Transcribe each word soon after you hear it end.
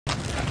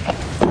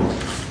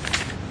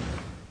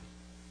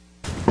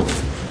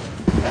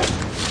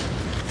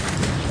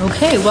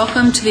Okay,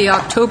 welcome to the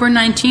October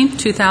 19th,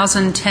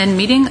 2010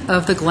 meeting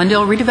of the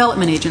Glendale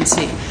Redevelopment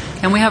Agency.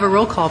 Can we have a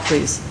roll call,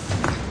 please?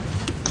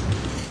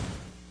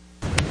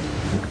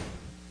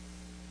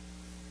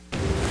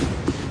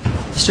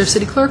 Mr.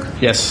 City Clerk?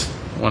 Yes.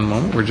 One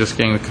moment. We're just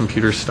getting the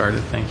computer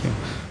started. Thank you.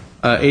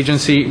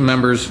 Agency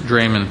members: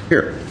 Draymond.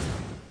 Here.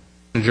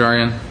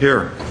 Najarian.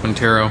 Here.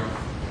 Quintero.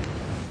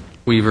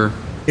 Weaver.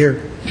 Here.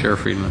 Chair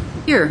Friedman.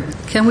 Here.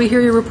 Can we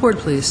hear your report,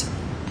 please?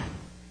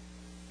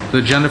 The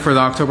agenda for the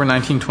October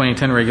 19,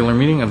 2010 regular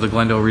meeting of the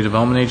Glendale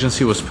Redevelopment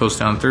Agency was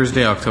posted on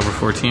Thursday, October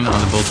 14,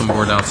 on the bulletin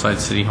board outside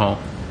City Hall.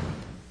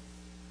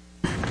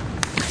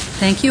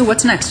 Thank you.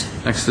 What's next?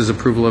 Next is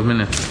approval of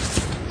minutes.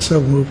 So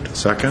moved.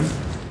 Second.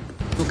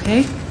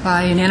 Okay.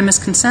 By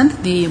unanimous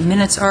consent, the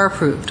minutes are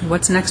approved.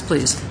 What's next,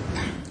 please?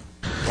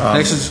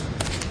 Next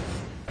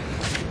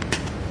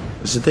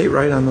Is the date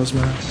right on those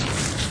minutes?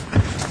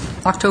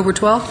 October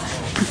 12th?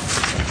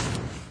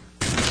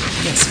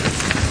 Yes.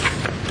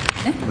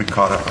 We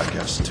caught up, I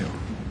guess, too.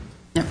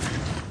 Yep.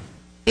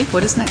 Okay,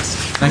 what is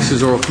next? Next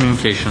is oral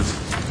communications.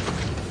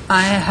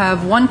 I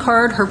have one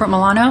card, Herbert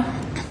Milano.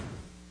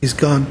 He's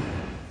gone.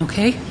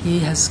 Okay, he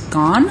has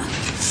gone.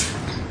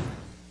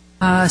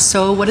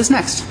 So what is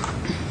next?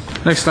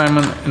 Next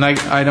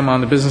item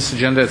on the business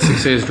agenda at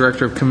 6A is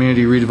Director of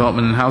Community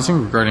Redevelopment and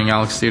Housing regarding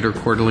Alex Theater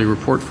quarterly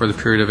report for the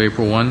period of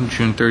April 1,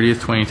 June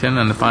 30th, 2010,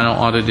 and the final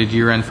audited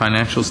year-end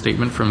financial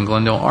statement from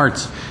Glendale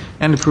Arts,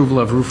 and approval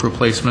of roof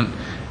replacement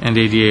and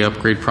ADA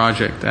upgrade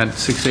project. At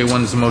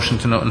 6A1 is a motion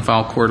to note and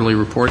file quarterly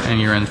report and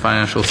year-end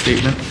financial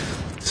statement.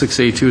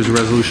 6A2 is a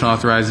resolution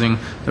authorizing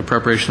the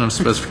preparation of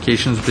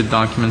specifications, bid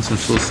documents, and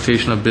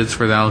solicitation of bids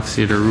for the Alex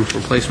Theater roof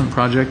replacement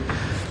project.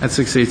 At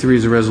 6A3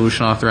 is a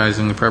resolution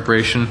authorizing the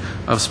preparation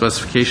of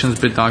specifications,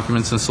 bid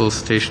documents, and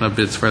solicitation of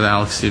bids for the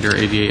Alex Theater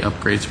ADA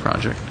upgrades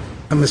project.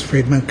 Ms.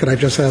 Friedman, could I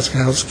just ask a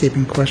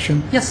housekeeping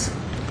question? Yes.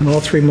 And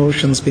all three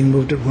motions being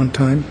moved at one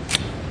time?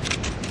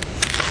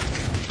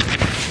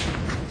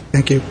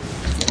 Thank you.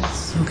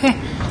 Okay.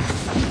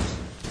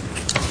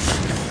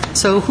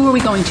 So who are we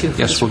going to?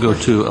 Yes, we'll go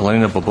to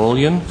Elena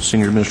Babolian,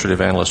 Senior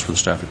Administrative Analyst for the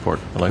staff report.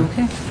 Elena?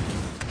 Okay.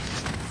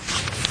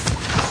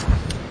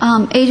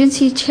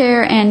 Agency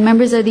Chair and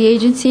members of the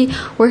agency,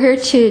 we're here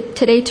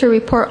today to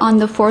report on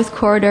the fourth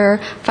quarter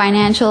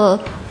financial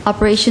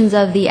operations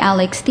of the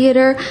Alex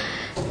Theater.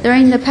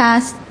 During the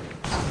past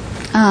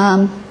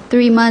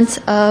 3 months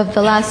of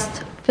the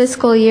last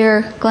fiscal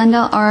year,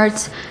 Glendale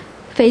Arts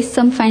faced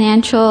some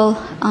financial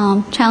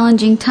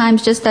challenging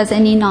times, just as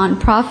any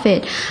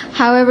nonprofit.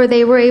 However,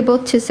 they were able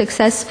to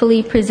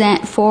successfully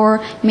present 4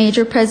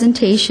 major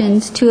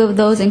presentations. 2 of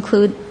those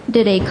included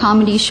a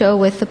comedy show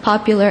with the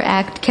popular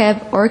act Kev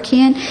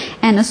Orkian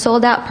and a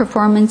sold-out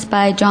performance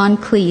by John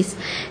Cleese.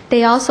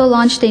 They also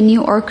launched a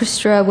new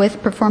orchestra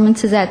with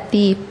performances at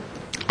the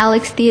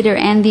Alex Theater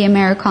and the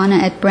Americana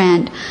at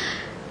Brand.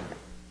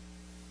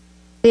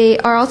 They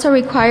are also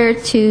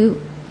required to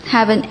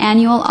have an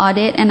annual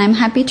audit, and I'm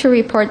happy to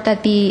report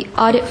that the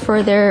audit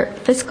for their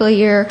fiscal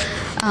year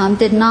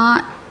did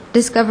not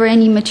discover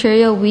any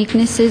material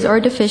weaknesses or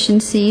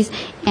deficiencies,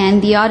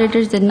 and the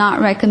auditors did not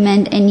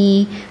recommend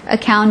any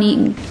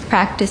accounting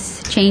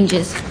practice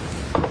changes.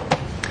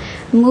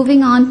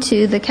 Moving on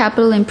to the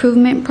capital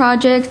improvement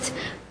projects,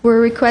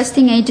 we're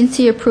requesting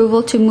agency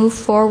approval to move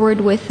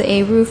forward with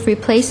a roof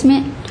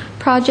replacement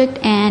project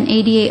and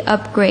ADA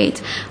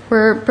upgrades.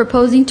 We're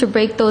proposing to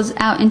break those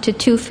out into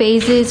 2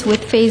 phases,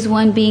 with phase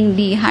 1 being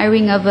the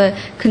hiring of a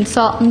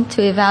consultant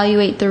to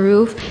evaluate the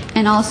roof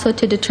and also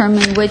to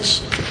determine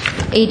which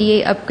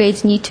ADA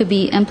upgrades need to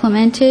be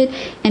implemented,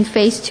 and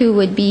phase 2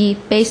 would be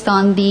based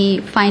on the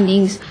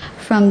findings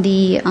from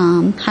the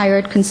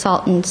hired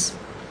consultants.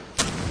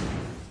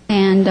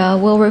 And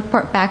we'll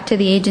report back to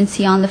the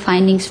agency on the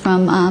findings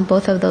from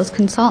both of those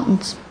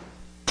consultants.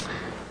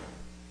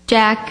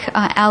 Jack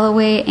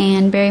Alloway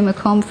and Barry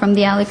McComb from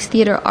the Alex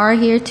Theater are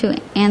here to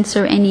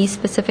answer any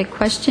specific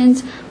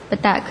questions,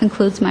 but that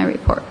concludes my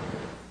report.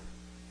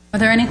 Are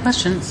there any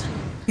questions?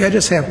 Yeah, I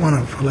just have one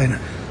of Elena.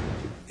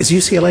 Is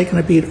UCLA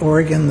going to beat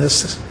Oregon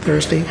this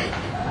Thursday?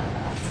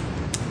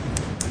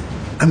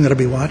 I'm going to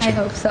be watching. I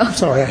hope so. I'm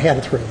sorry, I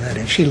had to throw that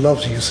in. She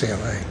loves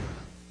UCLA.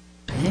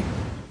 Okay.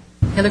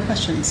 Any other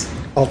questions?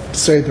 I'll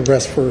save the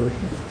rest for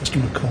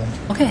Mr.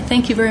 McComb. Okay,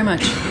 thank you very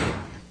much.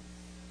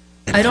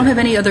 I don't have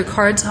any other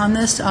cards on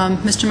this.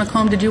 Mr.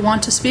 McComb, did you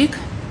want to speak?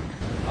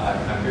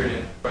 I'm here to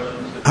answer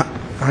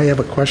questions. I have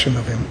a question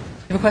of him. You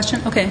have a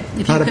question? Okay.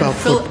 If Not you can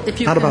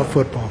about about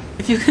football.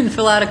 If you can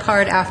fill out a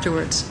card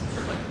afterwards.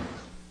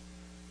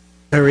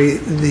 Larry,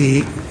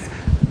 the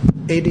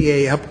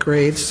ADA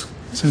upgrades,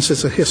 since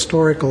it's a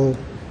historical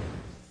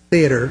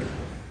theater,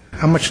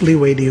 how much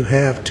leeway do you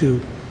have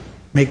to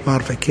make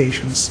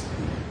modifications?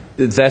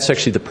 That's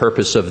actually the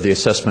purpose of the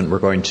assessment we're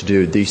going to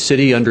do. The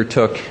city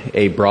undertook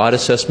a broad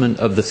assessment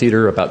of the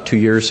theater about 2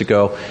 years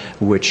ago,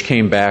 which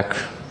came back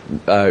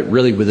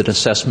really with an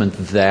assessment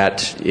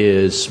that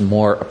is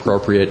more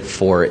appropriate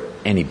for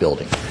any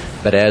building.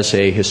 But as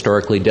a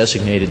historically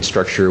designated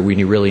structure,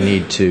 we really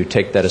need to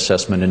take that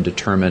assessment and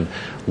determine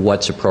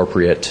what's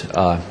appropriate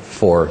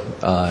for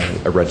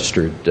a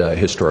registered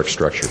historic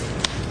structure.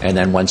 And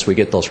then once we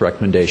get those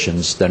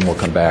recommendations, then we'll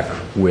come back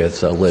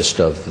with a list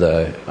of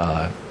the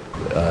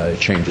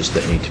changes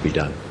that need to be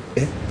done.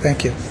 Okay,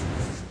 thank you.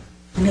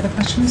 Any other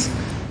questions?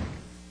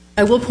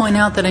 I will point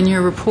out that in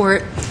your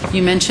report,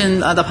 you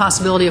mentioned the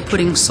possibility of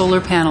putting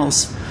solar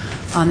panels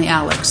on the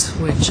Alex,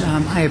 which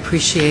I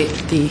appreciate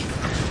the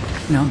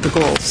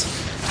goals.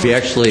 We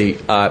actually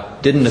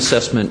did an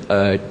assessment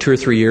 2 or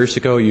 3 years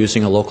ago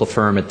using a local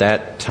firm. At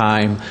that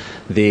time,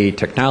 the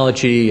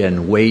technology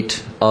and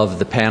weight of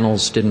the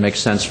panels didn't make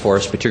sense for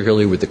us,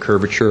 particularly with the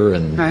curvature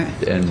and,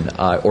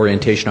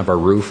 orientation of our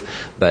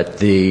roof. But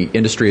the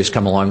industry has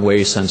come a long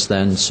way since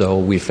then, so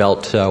we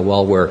felt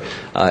while we're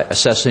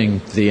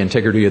assessing the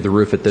integrity of the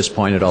roof at this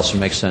point, it also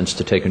makes sense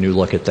to take a new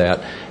look at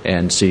that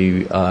and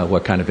see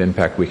what kind of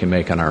impact we can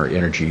make on our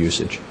energy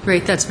usage.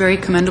 Great. That's very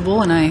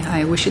commendable, and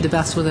I wish you the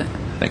best with it.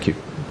 Thank you.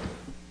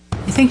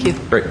 Thank you.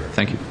 Great.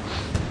 Thank you.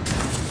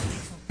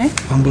 Okay.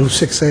 I'll move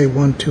 6A,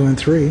 1, 2, and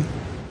 3.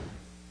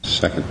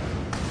 Second.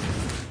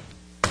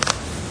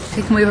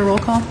 Okay, can we have a roll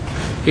call?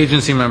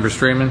 Agency members: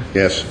 Strayman,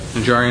 Yes.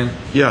 Najarian,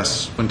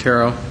 Yes.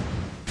 Quintero,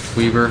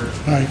 Weaver,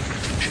 Aye.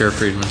 Chair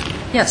Friedman.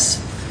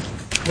 Yes.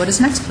 What is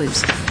next,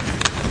 please?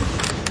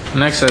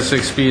 Next, at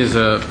 6B, is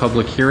a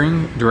public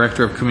hearing.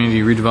 Director of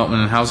Community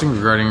Redevelopment and Housing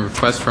regarding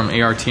request from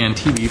ARTN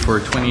TV for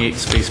a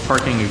 28-space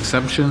parking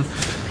exemption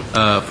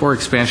for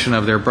expansion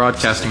of their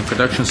broadcasting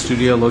production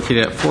studio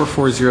located at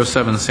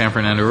 4407 San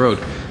Fernando Road.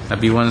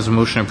 B1 is a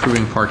motion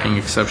approving parking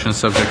exception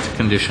subject to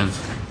conditions.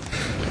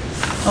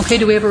 Okay,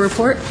 do we have a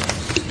report?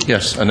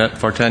 Yes, Annette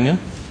Vartanian,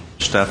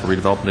 Staff of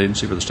Redevelopment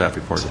Agency, for the staff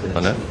report.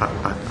 Annette?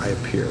 I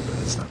appear, but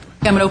it's not.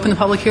 Okay, I'm going to open the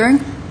public hearing.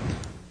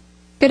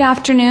 Good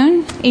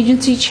afternoon,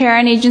 agency chair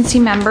and agency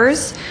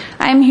members.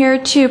 I'm here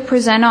to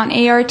present on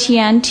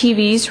ARTN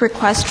TV's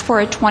request for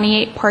a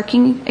 28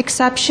 parking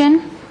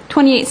exception.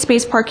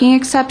 28-space parking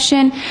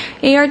exception.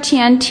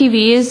 ARTN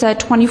TV is a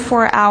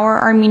 24-hour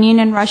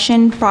Armenian and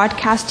Russian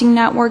broadcasting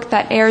network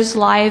that airs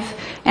live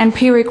and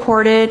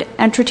pre-recorded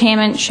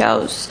entertainment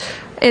shows.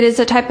 It is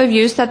a type of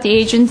use that the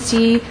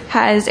agency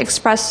has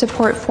expressed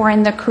support for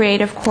in the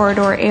Creative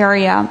Corridor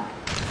area.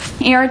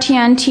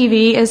 ARTN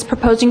TV is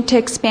proposing to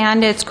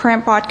expand its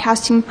current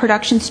broadcasting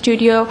production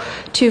studio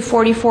to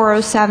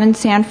 4407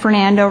 San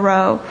Fernando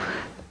Road.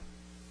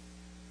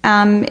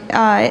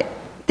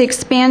 The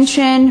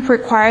expansion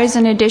requires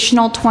an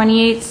additional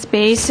 28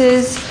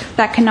 spaces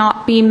that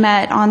cannot be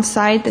met on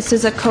site. This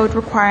is a code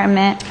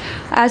requirement.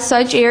 As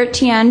such,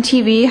 ARTN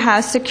TV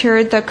has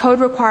secured the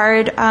code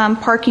required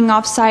parking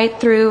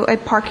off-site through a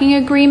parking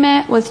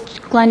agreement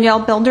with Glendale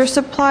Builder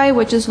Supply,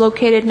 which is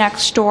located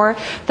next door.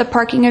 The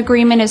parking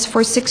agreement is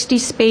for 60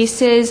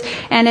 spaces,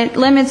 and it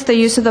limits the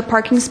use of the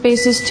parking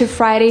spaces to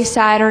Friday,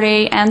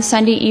 Saturday, and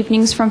Sunday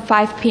evenings from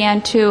 5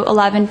 p.m. to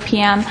 11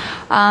 p.m.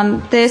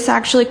 This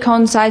actually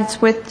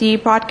coincides with the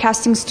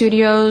broadcasting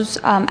studio's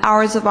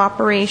hours of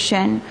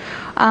operation.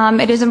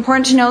 It is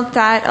important to note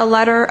that a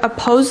letter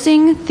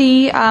opposing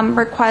the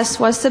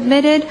request was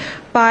submitted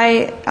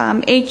by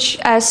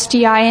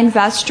HSDI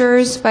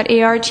investors, but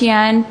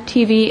ARTN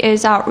TV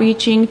is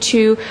outreaching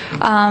to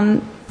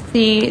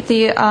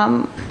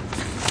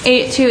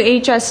to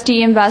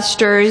HSD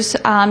investors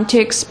to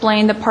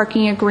explain the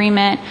parking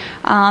agreement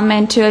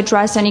and to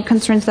address any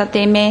concerns that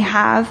they may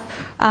have.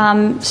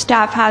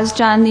 Staff has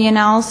done the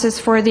analysis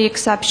for the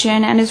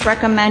exception and is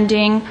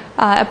recommending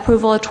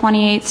approval of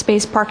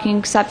 28-space parking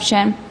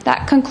exception.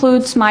 That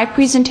concludes my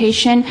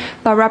presentation,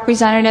 but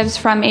representatives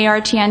from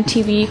ARTN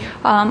TV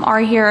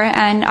are here,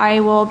 and I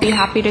will be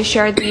happy to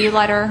share the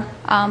letter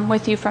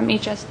with you from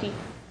HSD.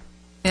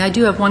 I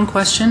do have one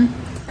question,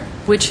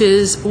 which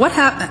is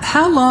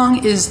how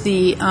long is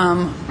the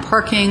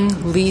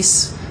parking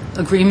lease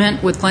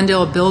agreement with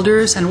Glendale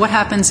Builders, and what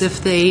happens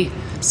if they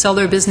sell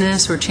their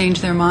business or change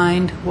their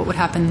mind? What would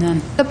happen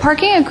then? The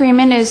parking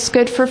agreement is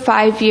good for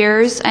 5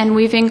 years, and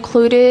we've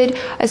included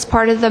as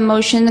part of the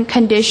motion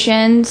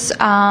conditions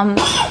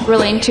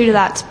relating to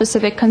that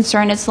specific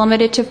concern. It's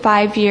limited to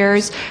 5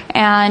 years,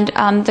 and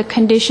the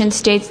condition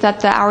states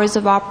that the hours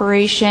of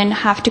operation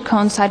have to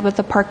coincide with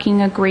the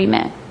parking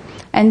agreement.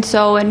 And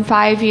so in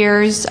 5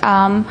 years,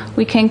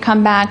 we can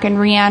come back and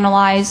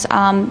reanalyze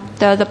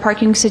the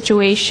parking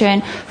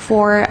situation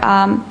for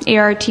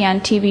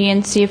ARTN TV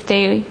and see if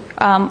they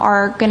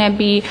are going to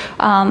be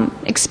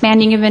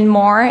expanding even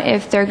more,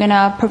 if they're going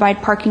to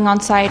provide parking on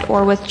site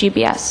or with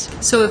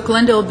GBS. So if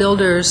Glendale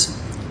Builders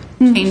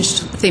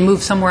changed, if they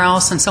moved somewhere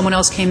else and someone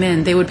else came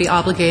in, they would be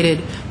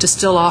obligated to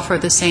still offer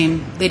the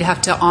same, they'd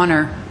have to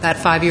honor that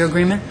 5-year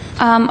agreement?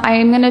 I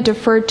am going to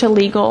defer to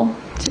legal.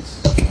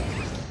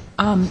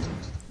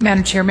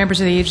 Madam Chair,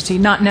 members of the agency,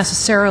 not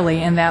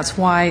necessarily, and that's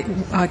why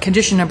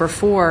condition number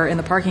 4 in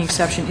the parking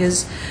exception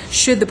is,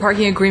 should the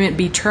parking agreement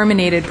be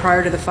terminated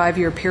prior to the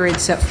 5-year period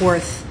set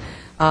forth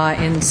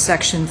in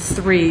Section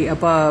 3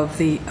 above,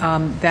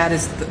 that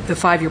is the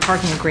 5-year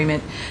parking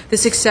agreement.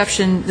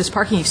 This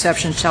parking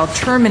exception shall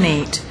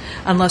terminate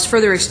unless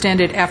further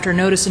extended after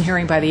notice and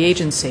hearing by the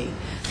agency.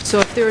 So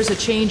if there is a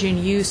change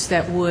in use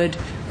that would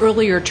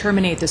earlier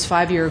terminate this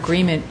 5-year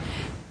agreement,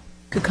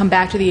 could come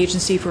back to the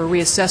agency for a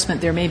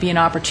reassessment, there may be an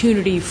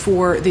opportunity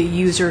for the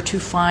user to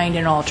find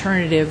an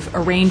alternative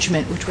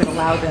arrangement which would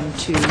allow them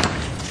to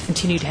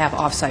continue to have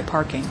off-site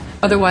parking.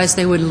 Otherwise,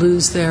 they would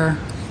lose their...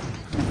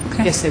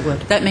 Okay. Yes, they would.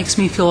 That makes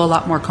me feel a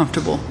lot more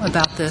comfortable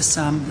about this.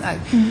 That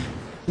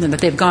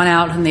they've gone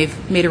out and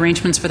they've made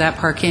arrangements for that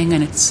parking,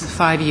 and it's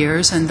 5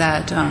 years, and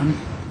that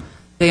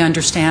they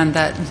understand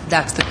that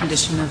that's the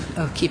condition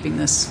of keeping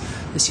this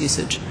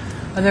usage.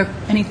 Are there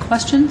any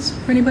questions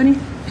for anybody?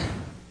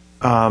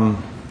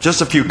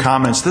 Just a few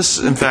comments. This,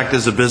 in fact,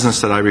 is a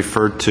business that I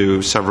referred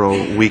to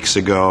several weeks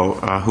ago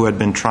who had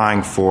been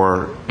trying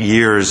for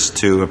years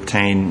to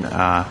obtain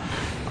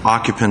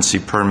occupancy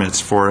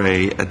permits for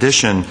a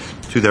addition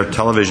to their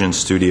television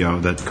studio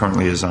that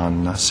currently is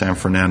on San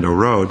Fernando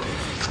Road.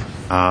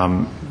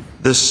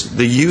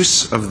 The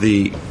use of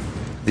the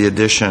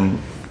addition,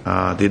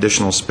 the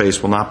additional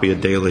space will not be a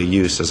daily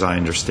use, as I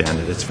understand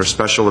it. It's for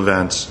special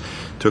events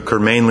to occur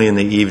mainly in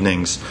the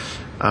evenings.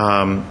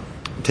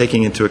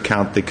 Taking into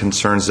account the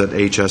concerns that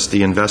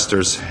HSD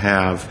investors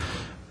have,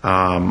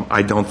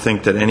 I don't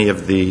think that any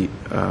of the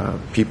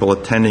people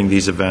attending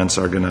these events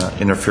are going to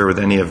interfere with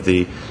any of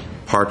the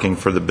parking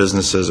for the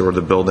businesses or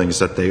the buildings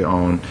that they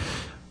own.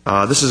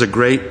 This is a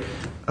great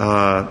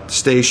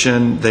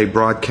station. They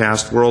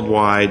broadcast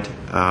worldwide.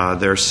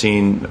 They're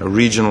seen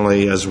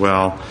regionally as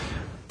well.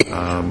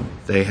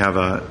 They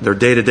have their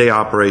day-to-day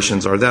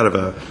operations are that of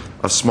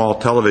a small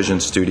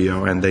television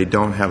studio, and they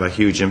don't have a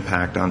huge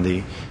impact on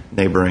the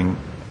neighboring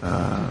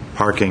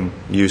parking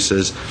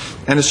uses.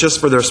 And it's just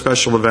for their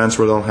special events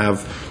where they'll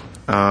have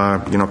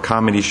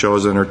comedy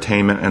shows,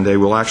 entertainment, and they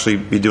will actually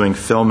be doing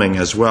filming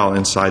as well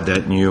inside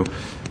that new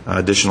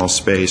additional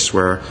space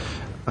where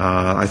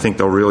I think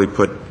they'll really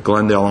put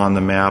Glendale on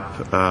the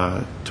map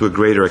to a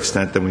greater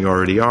extent than we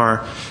already are.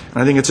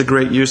 And I think it's a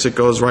great use. It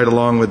goes right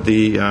along with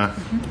the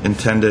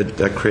intended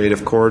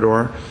creative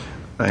corridor.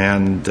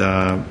 And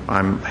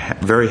I'm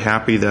very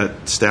happy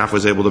that staff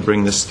was able to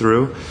bring this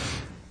through.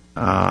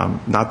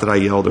 Not that I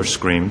yelled or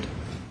screamed.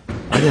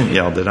 I didn't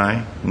yell, did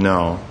I?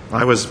 No.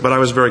 But I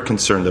was very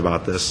concerned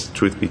about this,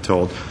 truth be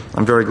told.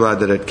 I'm very glad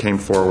that it came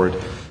forward,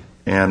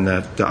 and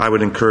that I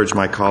would encourage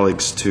my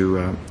colleagues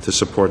to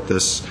support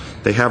this.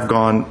 They have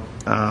gone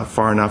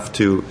far enough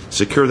to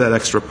secure that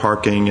extra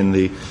parking in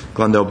the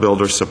Glendale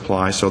Builder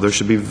Supply, so there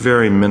should be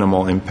very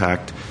minimal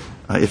impact,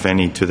 if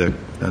any, to the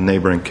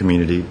neighboring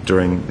community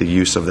during the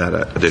use of that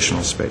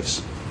additional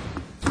space.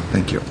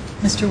 Thank you.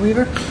 Mr.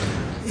 Weaver?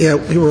 Yeah,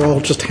 we were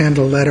all just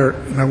handed a letter,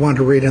 and I wanted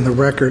to read in the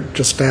record,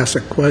 just to ask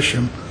a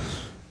question.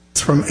 It's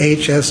from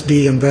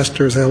HSD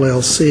Investors,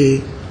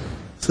 LLC. It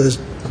says,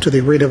 to the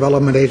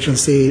redevelopment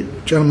agency,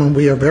 gentlemen,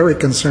 we are very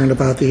concerned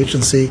about the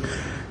agency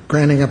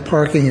granting a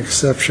parking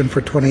exception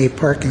for 28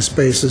 parking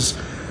spaces.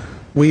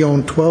 We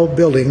own 12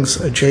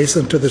 buildings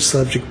adjacent to the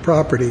subject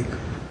property.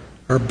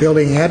 Our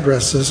building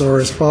addresses are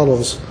as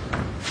follows: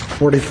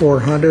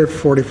 4400,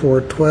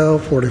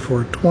 4412,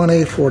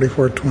 4420,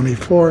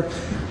 4424,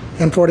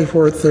 and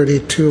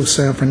 4432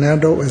 San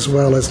Fernando, as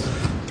well as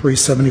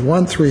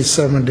 371,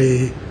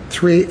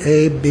 373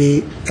 A,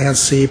 B, and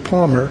C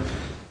Palmer,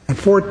 and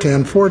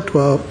 410,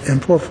 412,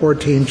 and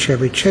 414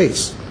 Chevy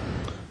Chase.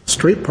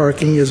 Street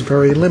parking is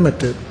very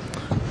limited.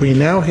 We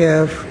now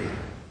have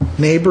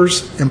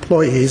neighbors,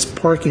 employees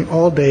parking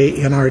all day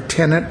in our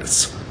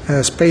tenants'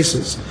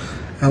 spaces.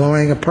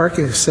 Allowing a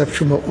parking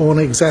exception will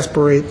only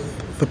exacerbate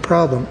the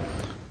problem.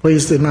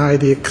 Please deny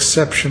the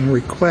exception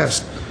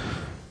request.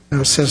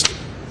 Now it says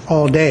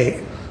all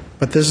day,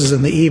 but this is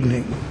in the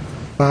evening,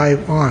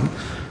 5 on.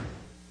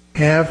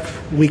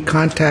 Have we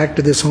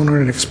contacted this owner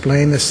and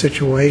explained the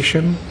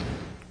situation?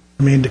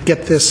 I mean, to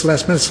get this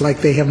last minute, it's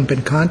like they haven't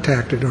been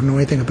contacted or know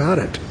anything about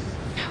it.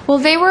 Well,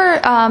 they were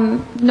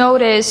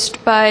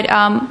noticed, but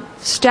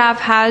staff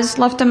has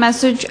left a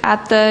message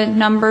at the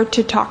number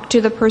to talk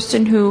to the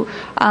person who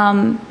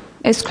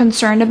is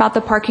concerned about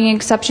the parking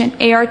exception.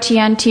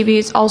 ARTN TV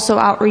is also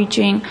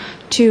outreaching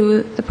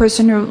to the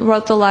person who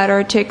wrote the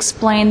letter to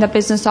explain the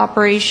business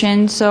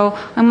operation. So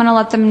I'm going to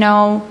let them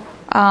know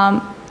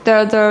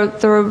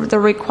the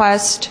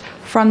request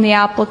from the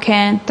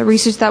applicant, the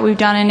research that we've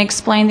done, and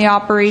explain the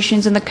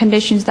operations and the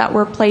conditions that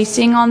we're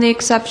placing on the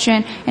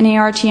exception, and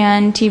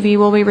ARTN TV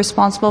will be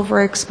responsible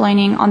for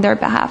explaining on their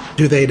behalf.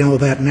 Do they know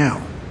that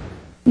now?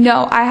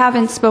 No, I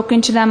haven't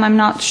spoken to them. I'm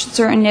not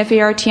certain if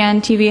ARTN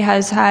TV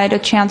has had a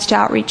chance to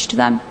outreach to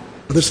them.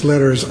 This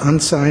letter is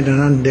unsigned and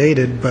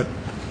undated, but...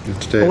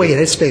 It's dated. Oh, wait,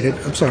 it's dated.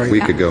 I'm sorry. A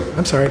week ago.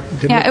 I'm sorry.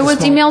 Yeah, it was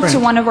emailed to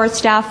one of our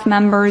staff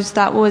members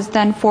that was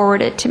then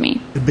forwarded to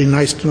me. It'd be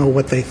nice to know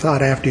what they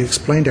thought after you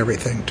explained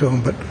everything to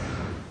them, but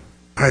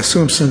I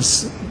assume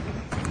since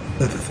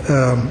the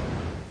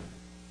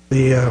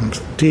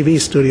TV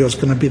studio is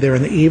going to be there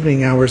in the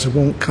evening hours, it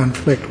won't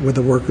conflict with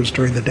the workers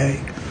during the day.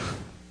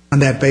 on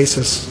that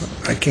basis,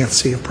 I can't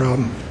see a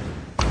problem.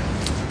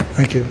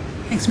 Thank you.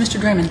 Thanks. Mr.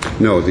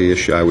 Draymond. No, the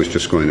issue, I was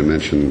just going to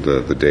mention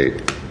the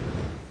date,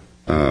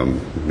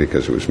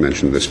 because it was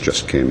mentioned this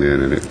just came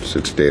in, and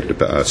it's dated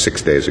about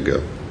 6 days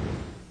ago,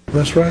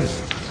 That's right.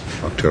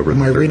 October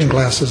My 13th. reading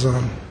glasses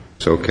on.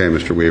 It's okay,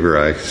 Mr. Weaver.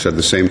 I said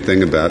the same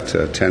thing about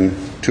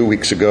 2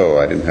 weeks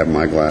ago. I didn't have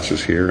my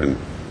glasses here, and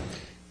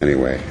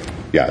anyway,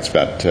 yeah, it's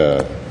about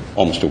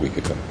almost a week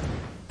ago.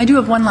 I do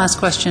have one last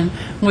question,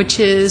 which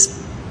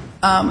is,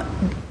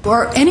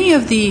 are any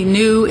of the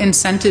new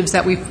incentives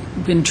that we've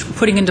been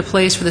putting into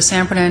place for the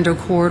San Fernando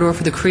corridor,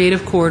 for the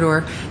creative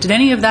corridor, did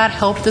any of that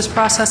help this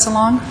process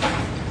along?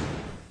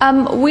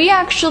 We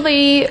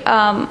actually,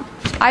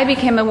 I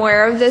became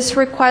aware of this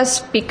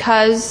request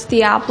because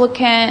the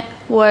applicant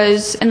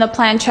was in the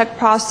plan check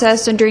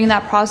process, and during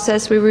that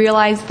process we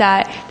realized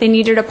that they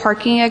needed a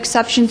parking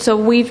exception, so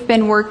we've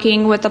been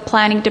working with the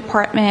planning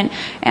department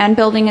and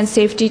building and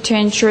safety to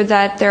ensure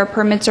that their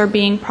permits are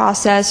being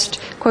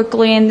processed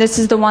quickly, and this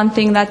is the one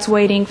thing that's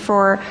waiting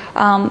for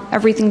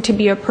everything to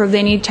be approved.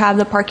 They need to have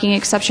the parking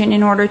exception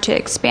in order to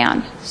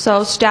expand.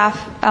 So staff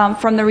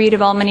from the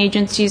redevelopment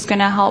agency is going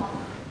to help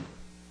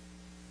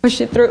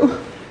push it through.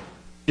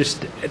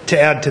 Just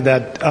to add to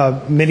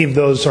that, many of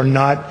those are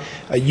not,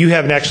 you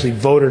haven't actually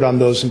voted on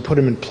those and put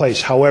them in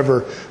place.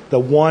 However, the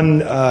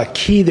one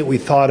key that we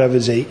thought of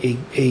is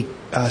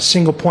a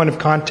single point of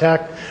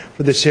contact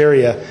for this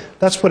area.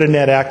 That's what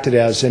Annette acted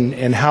as,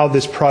 and how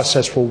this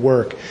process will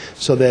work,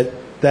 so that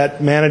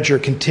that manager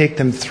can take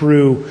them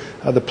through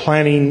the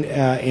planning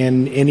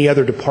and any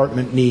other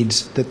department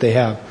needs that they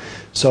have.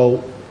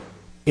 So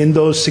in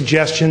those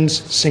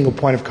suggestions, single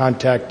point of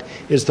contact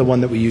is the one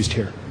that we used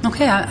here.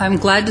 Okay, I'm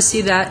glad to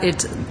see that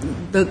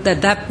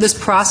this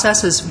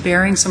process is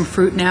bearing some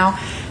fruit now,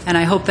 and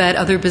I hope that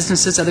other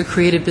businesses, other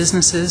creative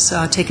businesses,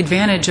 take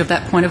advantage of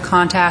that point of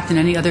contact and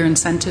any other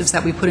incentives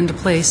that we put into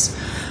place.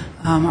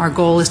 Our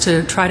goal is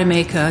to try to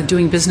make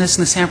doing business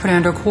in the San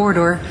Fernando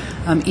corridor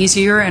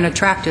easier and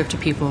attractive to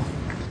people.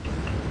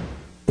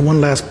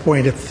 One last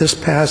point. If this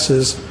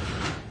passes,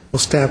 will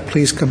staff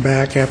please come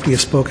back after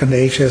you've spoken to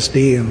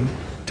HSD and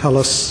tell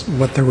us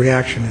what the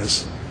reaction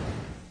is?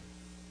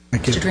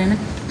 Thank you. Mr. Draymond?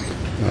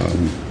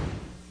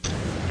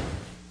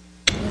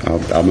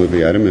 I'll move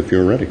the item if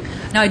you're ready.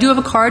 Now, I do have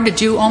a card. Did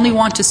you only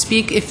want to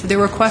speak if there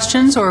were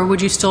questions, or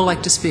would you still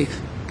like to speak?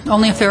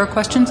 Only if there are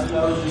questions?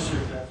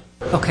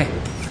 Okay.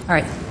 All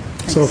right.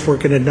 Thanks. So if we're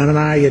going to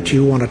deny it,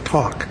 you want to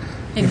talk.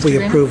 Hey, If Mr. we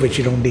Draymond? approve it,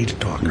 you don't need to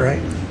talk,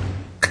 right?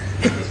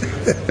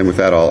 And with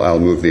that, I'll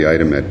move the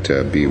item at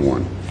B1.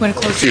 Want to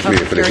close Excuse the me,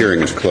 public if the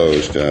hearing is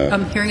closed.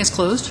 Hearing is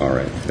closed. All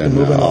right, then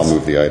Move on. I'll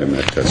move the item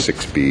at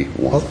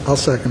 6B1. I'll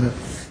second it.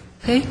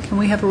 Okay. Can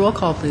we have a roll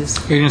call, please?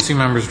 Agency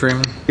members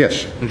Draymond,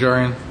 Yes.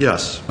 Najarian,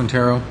 Yes.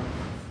 Quintero,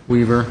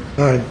 Weaver,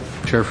 All right,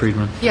 Chair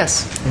Friedman.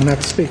 Yes. I'm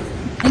not to speak.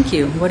 Thank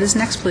you. What is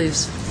next,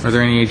 please? Are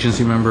there any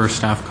agency member or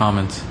staff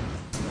comments?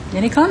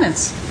 Any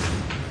comments?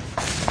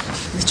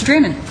 Mr.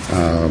 Draymond?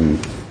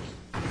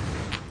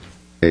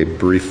 A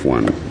brief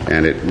one,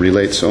 and it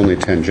relates only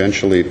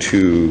tangentially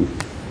to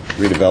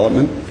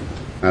redevelopment,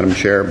 Madam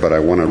Chair, but I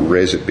want to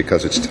raise it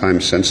because it's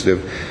time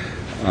sensitive.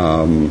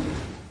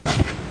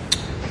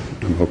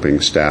 I'm hoping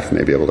staff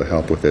may be able to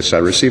help with this. I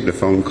received a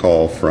phone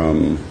call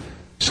from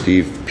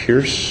Steve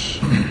Pierce,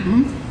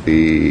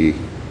 the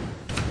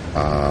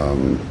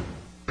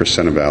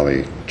Crescenta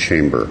Valley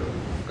Chamber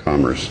of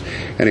Commerce.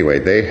 Anyway,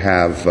 they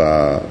have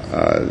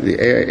the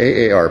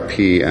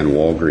AARP and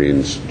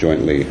Walgreens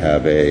jointly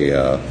have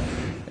a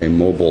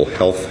mobile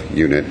health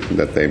unit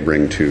that they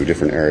bring to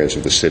different areas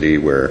of the city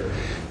where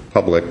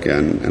public,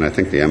 and I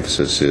think the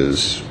emphasis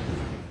is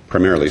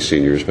primarily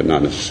seniors, but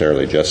not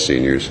necessarily just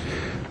seniors,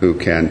 who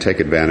can take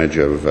advantage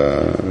of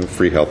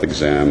free health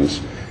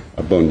exams,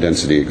 bone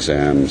density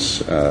exams,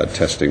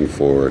 testing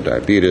for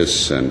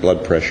diabetes and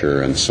blood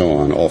pressure and so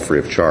on, all free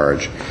of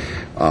charge.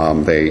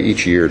 They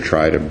each year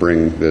try to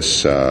bring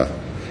this sort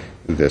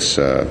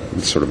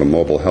of a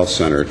mobile health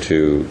center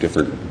to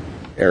different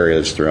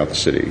areas throughout the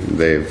city.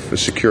 They've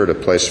secured a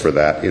place for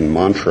that in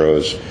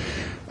Montrose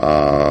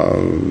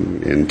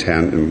in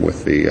tandem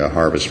with the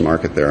Harvest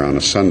Market there on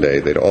a Sunday.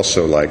 They'd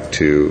also like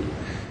to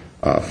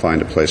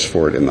find a place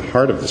for it in the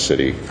heart of the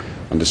city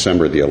on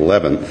December the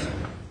 11th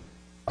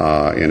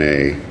in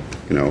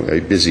a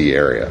busy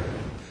area.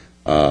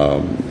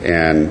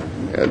 And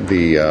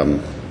the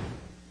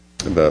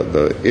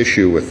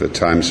issue with the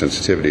time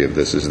sensitivity of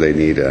this is they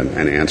need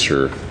an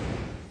answer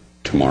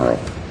tomorrow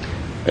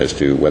as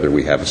to whether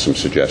we have some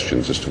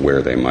suggestions as to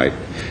where they might.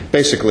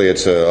 Basically,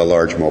 it's a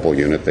large mobile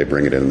unit. They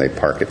bring it in, they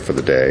park it for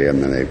the day,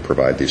 and then they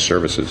provide these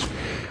services.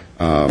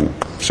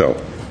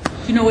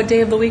 Do you know what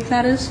day of the week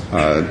that is?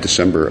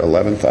 December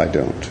 11th, I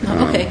don't.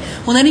 Oh, okay.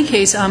 Well, in any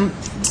case,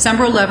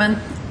 December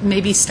 11th,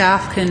 maybe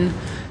staff can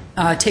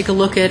take a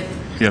look at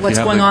what's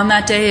going on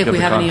that day, if we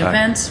have any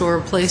events or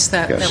a place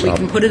that we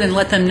can put it and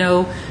let them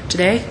know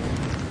today.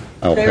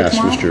 I'll today or pass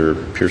tomorrow?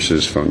 Mr.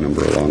 Pierce's phone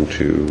number along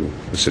to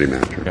the city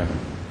manager. Okay.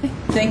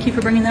 Thank you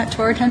for bringing that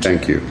to our attention.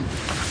 Thank you.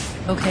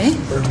 Okay.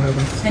 For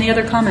 11th, Any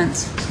other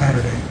comments?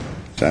 Saturday.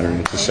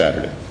 It's a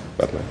Saturday,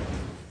 by the way.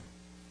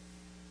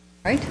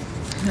 Right?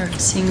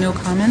 Seeing no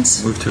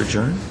comments, Move to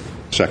adjourn?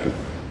 Second.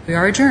 we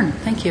are adjourned.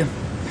 Thank you.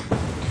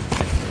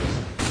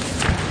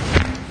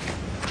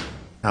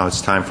 Now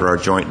it's time for our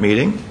joint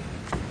meeting.